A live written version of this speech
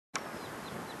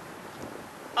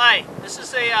Hi, this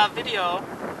is a video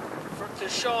to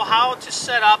show how to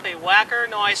set up a Wacker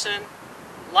Neuson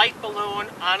light balloon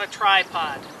on a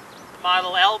tripod,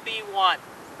 model LB1.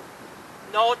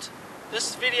 Note,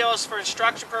 this video is for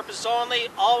instruction purposes only.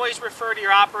 Always refer to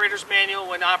your operator's manual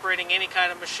when operating any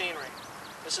kind of machinery.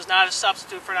 This is not a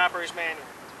substitute for an operator's manual.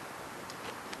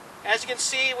 As you can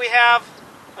see, we have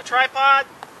a tripod.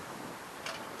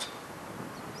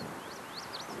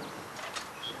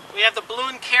 We have the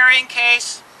balloon carrying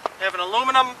case. We have an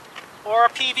aluminum or a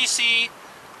PVC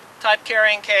type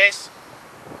carrying case.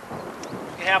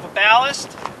 You have a ballast.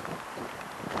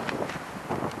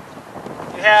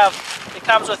 It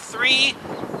comes with 3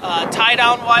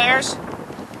 tie-down wires,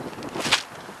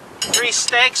 3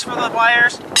 stakes for the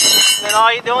wires, and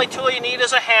then the only tool you need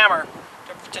is a hammer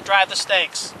to drive the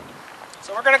stakes.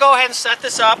 So we're going to go ahead and set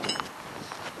this up.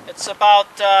 It's about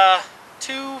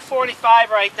 2:45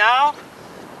 right now.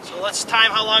 So let's time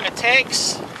how long it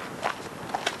takes.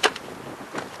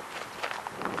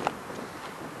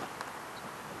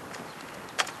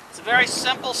 It's a very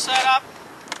simple setup.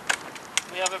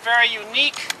 We have a very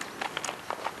unique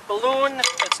balloon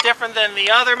that's different than the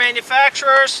other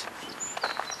manufacturers.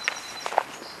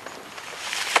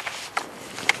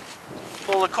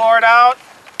 Pull the cord out.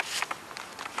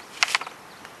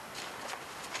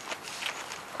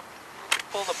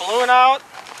 Pull the balloon out.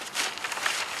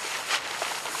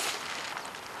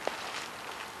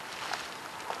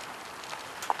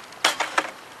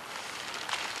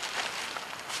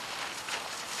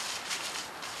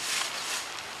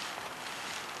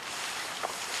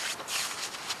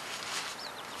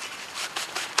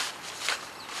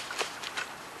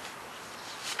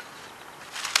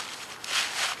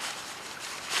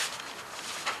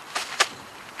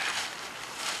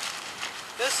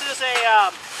 This is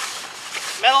a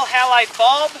metal halide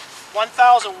bulb,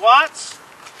 1,000 watts.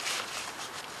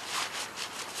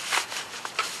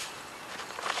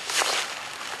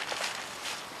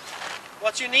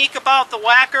 What's unique about the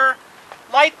Wacker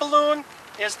light balloon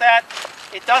is that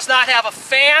it does not have a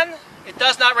fan. It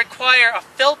does not require a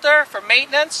filter for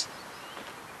maintenance.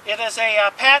 It is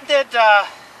a patented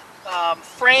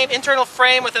internal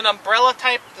frame with an umbrella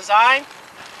type design.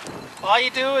 All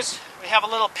you do is, we have a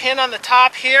little pin on the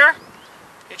top here.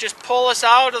 You just pull this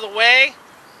out of the way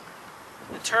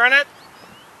and turn it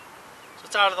so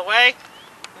it's out of the way.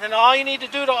 And then all you need to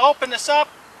do to open this up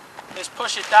is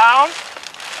push it down.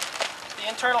 The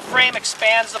internal frame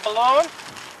expands the balloon.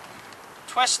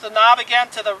 Twist the knob again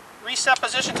to the reset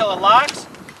position until it locks.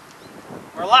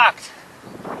 We're locked.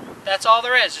 That's all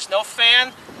there is. There's no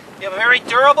fan. You have a very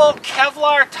durable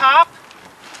Kevlar top,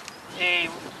 a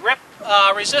rip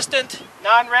resistant,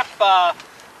 non-rip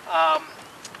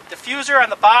diffuser on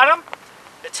the bottom.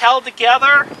 It's held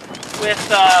together with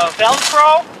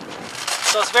Velcro,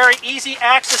 so it's very easy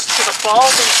access to the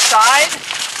bulb inside.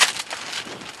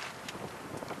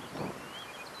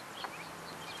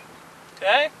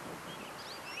 Okay.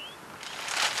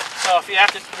 So if you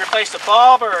have to replace the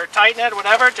bulb or tighten it,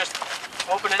 whatever, just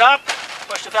open it up,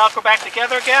 push the Velcro back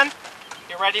together again,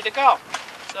 you're ready to go.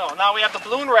 So now we have the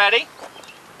balloon ready.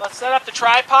 Let's set up the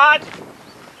tripod.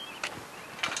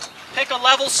 Pick a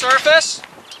level surface.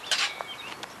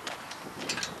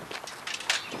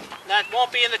 That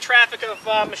won't be in the traffic of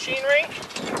machinery.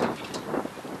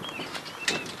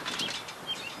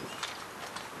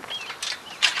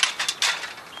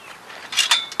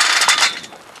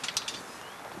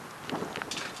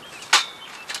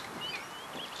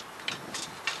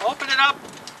 Open it up.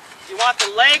 You want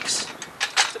the legs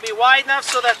to be wide enough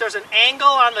so that there's an angle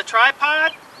on the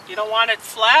tripod. You don't want it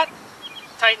flat.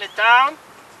 Tighten it down.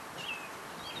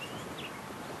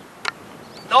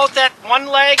 Note that one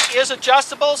leg is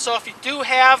adjustable, so if you do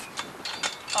have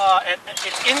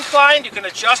it's inclined, you can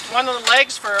adjust one of the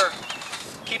legs for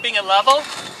keeping it level.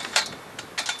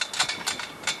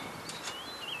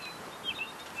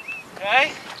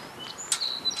 Okay.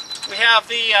 We have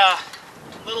the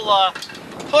little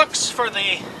hooks for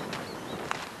the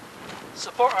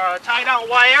support tie-down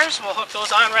wires. We'll hook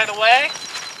those on right away.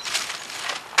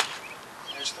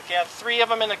 We have 3 of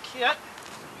them in the kit.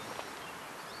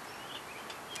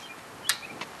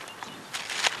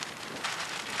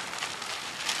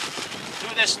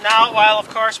 Do this now while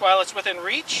it's within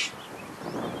reach.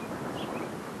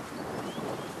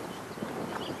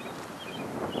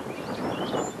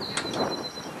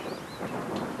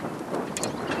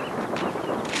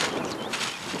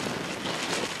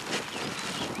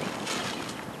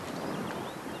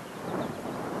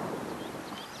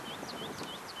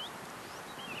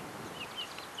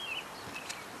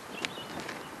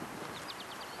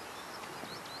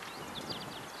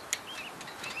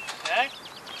 Okay.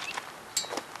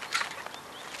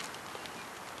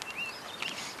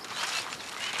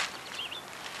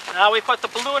 Now we put the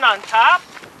balloon on top.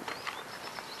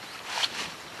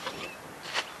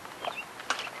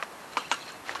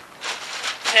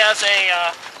 It has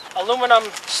a aluminum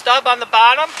stub on the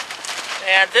bottom,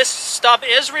 and this stub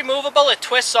is removable. It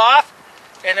twists off,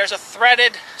 and there's a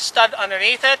threaded stud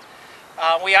underneath it.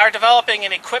 We are developing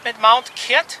an equipment mount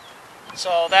kit,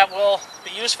 so that will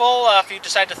be useful if you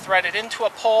decide to thread it into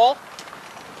a pole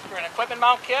for an equipment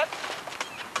mount kit.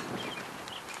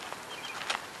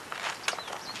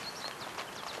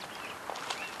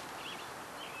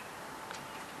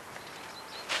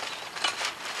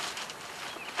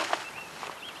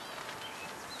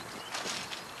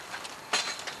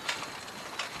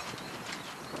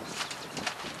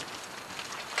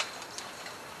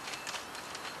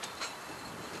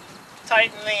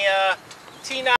 Tighten the T-nut